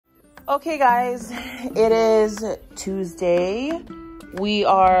Okay guys, it is Tuesday. We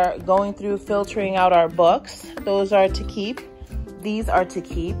are going through filtering out our books. Those are to keep. These are to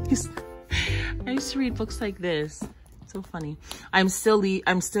keep. I used to read books like this. So funny. I'm still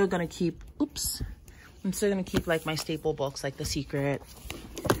gonna keep, oops. I'm still gonna keep like my staple books like The Secret,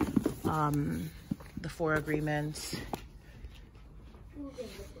 The Four Agreements.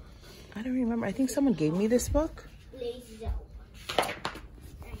 I don't remember. I think someone gave me this book.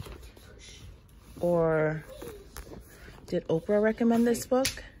 Or did Oprah recommend this book?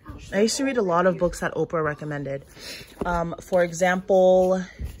 I used to read a lot of books that Oprah recommended. For example,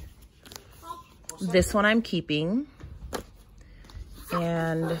 this one I'm keeping.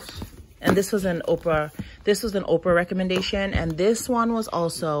 And this was an Oprah recommendation, and this one was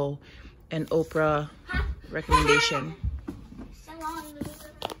also an Oprah recommendation.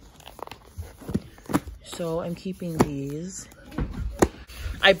 So I'm keeping these.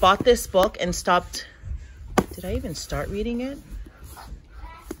 I bought this book and stopped. Did I even start reading it?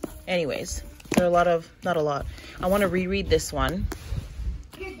 Anyways, there are a lot of, not a lot. I want to reread this one.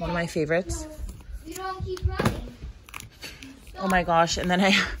 One of my favorites. You don't keep running. Oh my gosh. And then I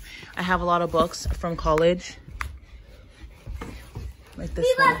have a lot of books from college. Like this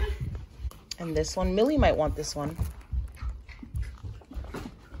one. And this one. Mili might want this one.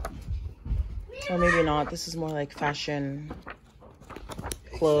 Or maybe not. This is more like fashion,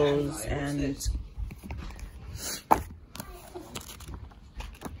 clothes, and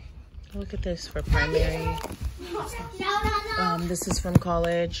look at this for primary. This is from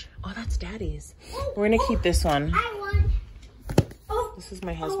college. Oh, that's Daddy's. We're gonna keep this one. This is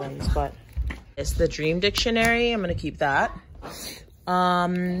my husband's, but it's the Dream Dictionary. I'm gonna keep that.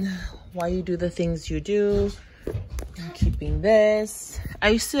 Why You Do the Things You Do. I'm keeping this. I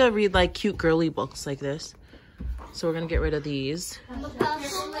used to read like cute girly books like this. So we're gonna get rid of these.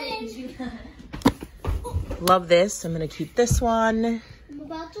 Love this. I'm gonna keep this one. I'm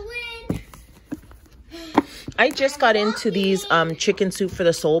about to win. I just got into these Chicken Soup for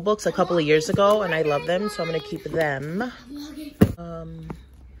the Soul books a couple of years ago, and I love them, so I'm gonna keep them. I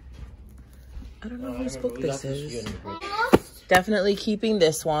don't know whose book this is. Definitely keeping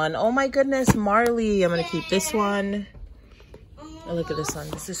this one. Oh my goodness, Marley. I'm gonna keep this one. Oh, look at this one.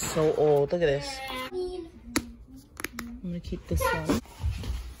 This is so old. Look at this. I'm gonna keep this one.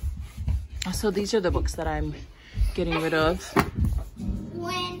 So these are the books that I'm getting rid of.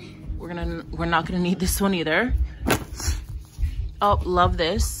 We're not gonna need this one either. Oh, love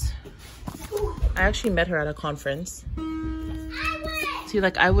this. I actually met her at a conference. See,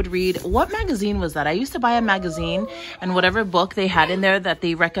 like I would read, what magazine was that? I used to buy a magazine, and whatever book they had in there that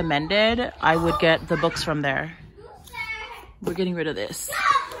they recommended, I would get the books from there. We're getting rid of this.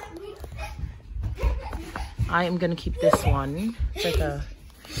 I am gonna keep this one. It's like a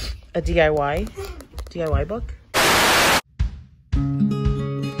DIY book.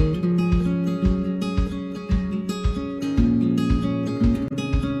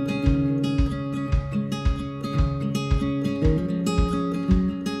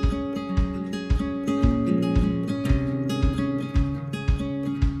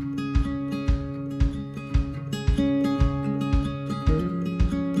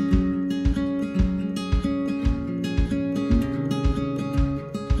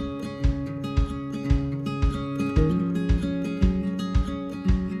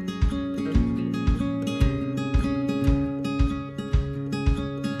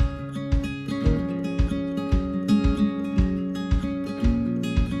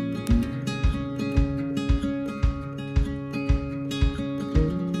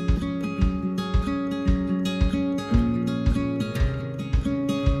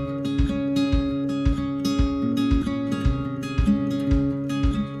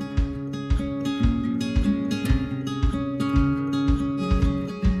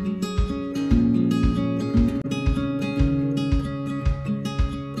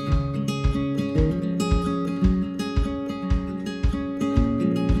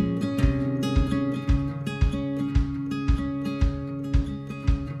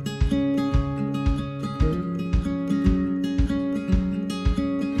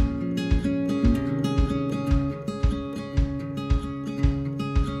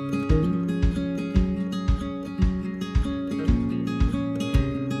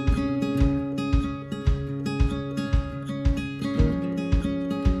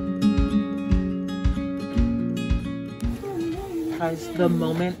 Guys, the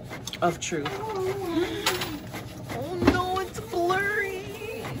moment of truth. Oh no, it's blurry.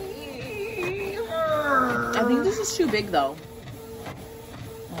 I think this is too big though.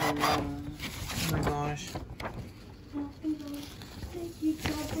 Oh no. Oh my gosh.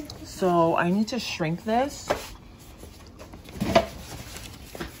 So I need to shrink this.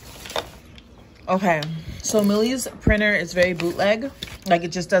 Okay, so Mili's printer is very bootleg. Like, it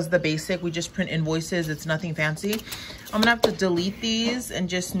just does the basic. We just print invoices. It's nothing fancy. I'm gonna have to delete these and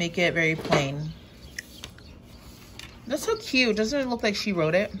just make it very plain. That's so cute. Doesn't it look like she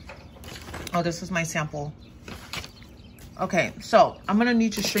wrote it? Oh, this is my sample. Okay, so I'm gonna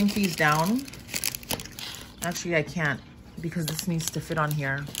need to shrink these down. Actually, I can't because this needs to fit on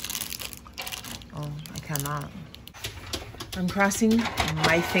here. Oh, I cannot. I'm crossing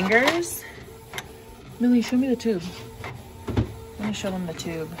my fingers. Mili, show me the tube. I'm gonna show them the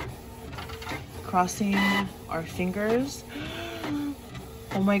tube. Crossing our fingers.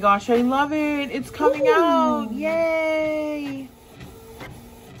 Oh my gosh, I love it. It's coming out. Yay.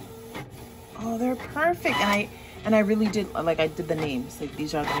 Oh, they're perfect. And I really did, like, I did the names. Like,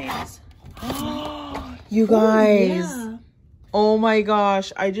 these are the names. You guys. Oh, yeah. Oh my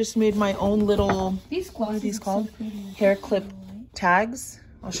gosh. I just made my own little, what are these called? Hair clip tags.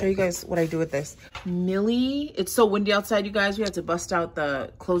 I'll show you guys what I do with this. Mili, it's so windy outside, you guys. We had to bust out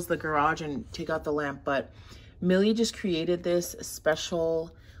close the garage and take out the lamp. But Mili just created this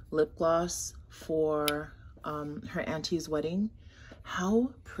special lip gloss for her auntie's wedding.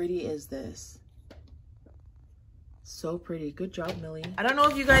 How pretty is this? So pretty. Good job, Mili. I don't know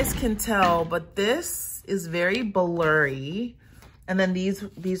if you guys can tell, but this is very blurry. And then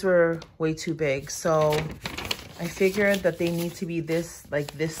these were way too big. So I figured that they need to be this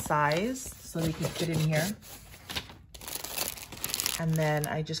size so they can fit in here. And then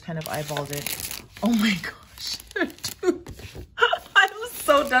I just kind of eyeballed it. Oh my gosh. Dude, I'm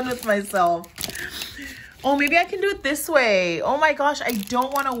so done with myself. Oh, maybe I can do it this way. Oh my gosh, I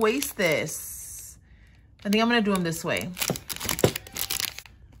don't want to waste this. I think I'm going to do them this way.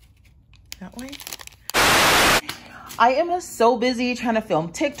 That way. I am so busy trying to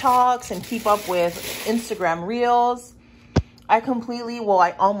film TikToks and keep up with Instagram Reels. I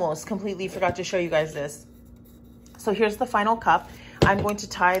almost completely forgot to show you guys this. So here's the final cup. I'm going to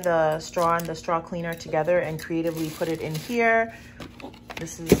tie the straw and the straw cleaner together and creatively put it in here.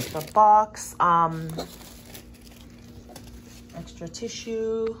 This is the box. Extra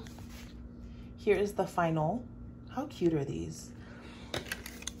tissue. Here is the final. How cute are these?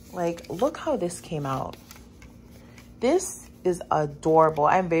 Like, look how this came out. This is adorable.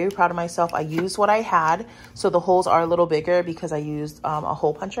 I'm very proud of myself. I used what I had, so the holes are a little bigger because I used a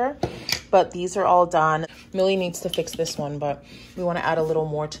hole puncher. But these are all done. Mili needs to fix this one, but we want to add a little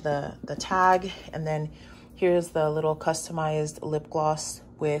more to the tag. And then here's the little customized lip gloss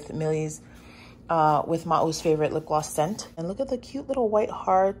with Mili's, with Ma'u's favorite lip gloss scent. And look at the cute little white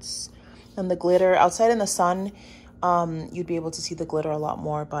hearts and the glitter. Outside in the sun, you'd be able to see the glitter a lot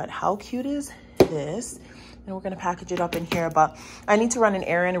more, but how cute is this? And we're gonna package it up in here, but I need to run an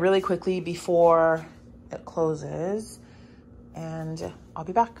errand really quickly before it closes, and I'll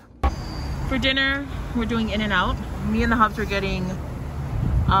be back. For dinner, we're doing In-N-Out. Me and the hubs are getting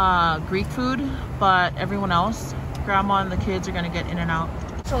Greek food, but everyone else, grandma and the kids, are gonna get In-N-Out.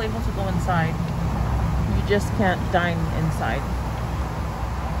 Still able to go inside. You just can't dine inside,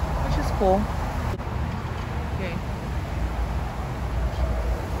 which is cool. Okay.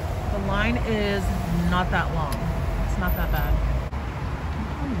 The line is not that long. It's not that bad.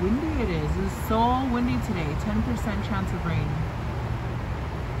 Look how windy it is. It's so windy today. 10% chance of rain.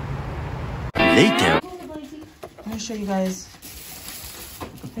 Later. I'm gonna show you guys.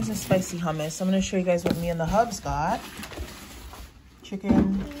 Here's a spicy hummus. I'm gonna show you guys what me and the hubs got.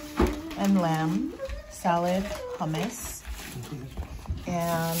 Chicken and lamb, salad, hummus,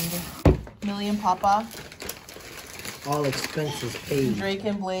 and Mili and Poppa. All expenses paid. Drake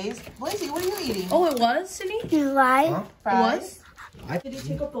and Blaze. Blazey, what are you eating? Oh, it was, Sidney? Huh? Fries? Did you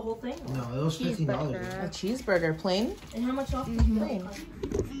take up the whole thing? No, it was $15. A cheeseburger, plain? And how much off? Plain.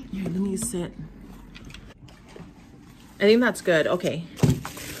 Here, let me sit. I think that's good. Okay.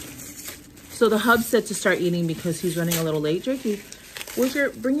 So the hub said to start eating because he's running a little late. Drakey,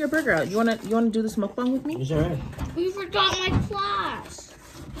 bring your burger out. You wanna do this mukbang with me? It's alright. We forgot my class.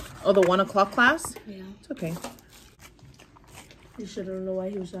 Oh, the 1 o'clock class? Yeah. It's okay. You should have known why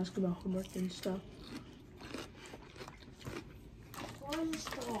he was asking about homework and stuff.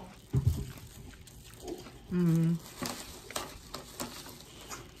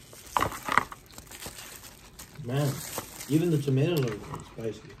 Man, even the tomatoes are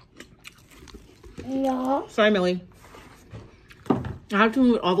spicy. Yeah. Sorry, Mili. I have to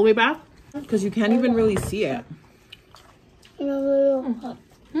move it all the way back because you can't even really see it. Back to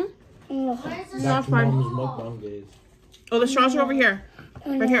Mom's mukbang days. Oh, the straws are over here.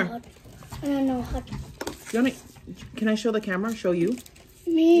 Right here. I don't know how. Can I show the camera? Show you?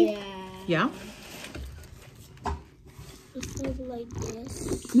 Me? Yeah? It's like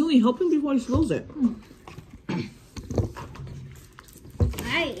this. Mili, help him before he spills it.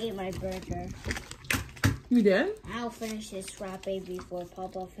 I ate my burger. You did? I'll finish this frappe before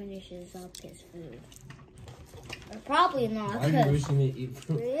Papa finishes up his food. Or probably not. Why are you wishing me to eat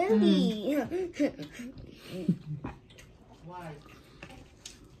fruit? Really?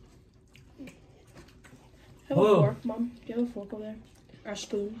 Have a fork, Mom. Do you have a fork over there? Or a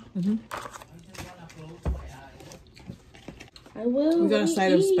spoon? I will. We got a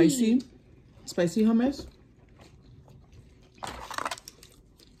side of spicy hummus.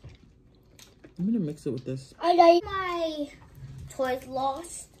 I'm gonna mix it with this. I like my toys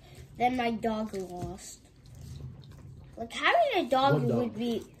lost, then my dog lost. Like having a dog would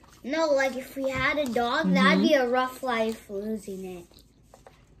be like if we had a dog, that'd be a rough life losing it.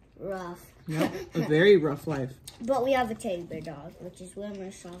 Rough. Yep, a very rough life. But we have a teddy bear dog, which is way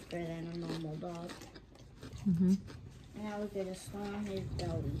more softer than a normal dog. And I was gonna slow on his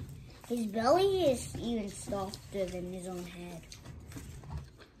belly. His belly is even softer than his own head.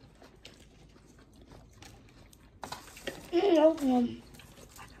 A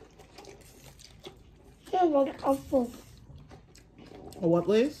what,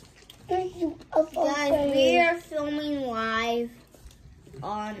 Blaze? Guys, we are filming live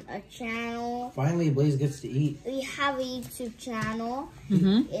on a channel. Finally, Blaze gets to eat. We have a YouTube channel.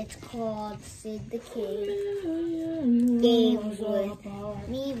 It's called Sid the Kid. Games with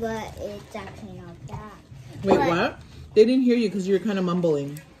me, but it's actually not that. Wait, what? They didn't hear you because you were kind of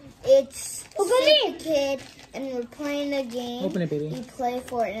mumbling. It's Sid the Kid, and we're playing a game. Open it, baby. We play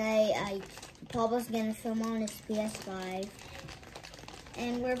Fortnite. Papa's gonna film on his PS5.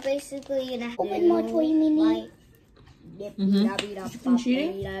 And we're basically gonna Open my toy, Mini.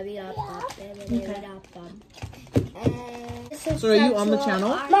 cheating? So are you on the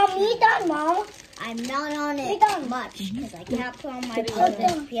channel? Mom, we done, Mom. I'm not on it much because I can't put on my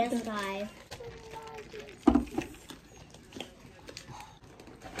PS5.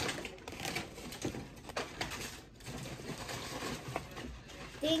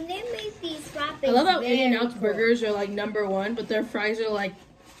 They make these frappes. I love how In-N-Out's burgers are like #1, but their fries are like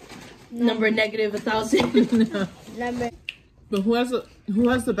number -1,000. But who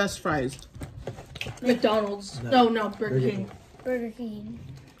has the best fries? McDonald's. No, Burger King. Burger King.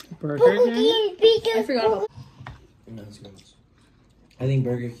 Burger King? I forgot about. I think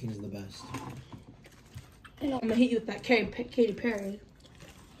Burger King is the best. I'm gonna hit you with that Katy Perry.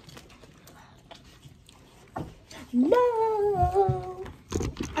 No.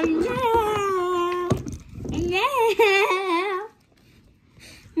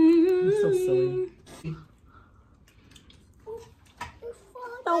 So silly.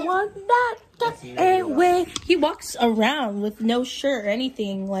 He walks around with no shirt or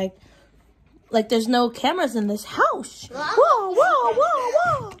anything. Like there's no cameras in this house.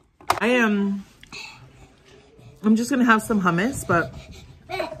 Whoa. I'm just gonna have some hummus, but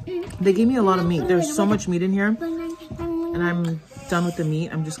they gave me a lot of meat. There's so much meat in here, and I'm done with the meat.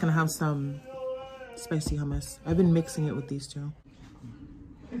 I'm just gonna have some spicy hummus. I've been mixing it with these two.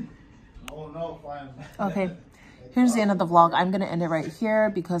 Okay, here's the end of the vlog. I'm gonna end it right here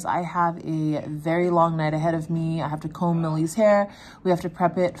because I have a very long night ahead of me. I have to comb Mili's hair. We have to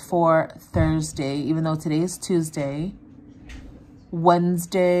prep it for Thursday, even though today is Tuesday.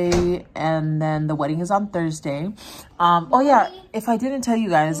 Wednesday, and then the wedding is on Thursday. Oh yeah, if I didn't tell you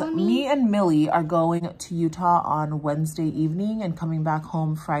guys, me and Mili are going to Utah on Wednesday evening and coming back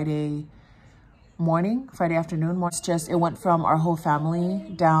home Friday afternoon. It went from our whole family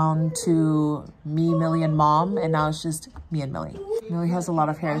down to me, Mili, and Mom, and now it's just me and Mili. Mili has a lot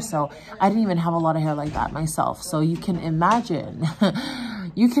of hair, so I didn't even have a lot of hair like that myself. So you can imagine,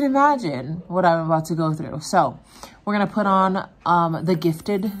 what I'm about to go through. So we're gonna put on the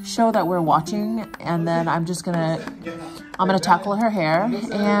Gifted show that we're watching, and then I'm gonna tackle her hair,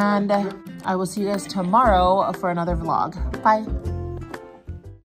 and I will see you guys tomorrow for another vlog. Bye.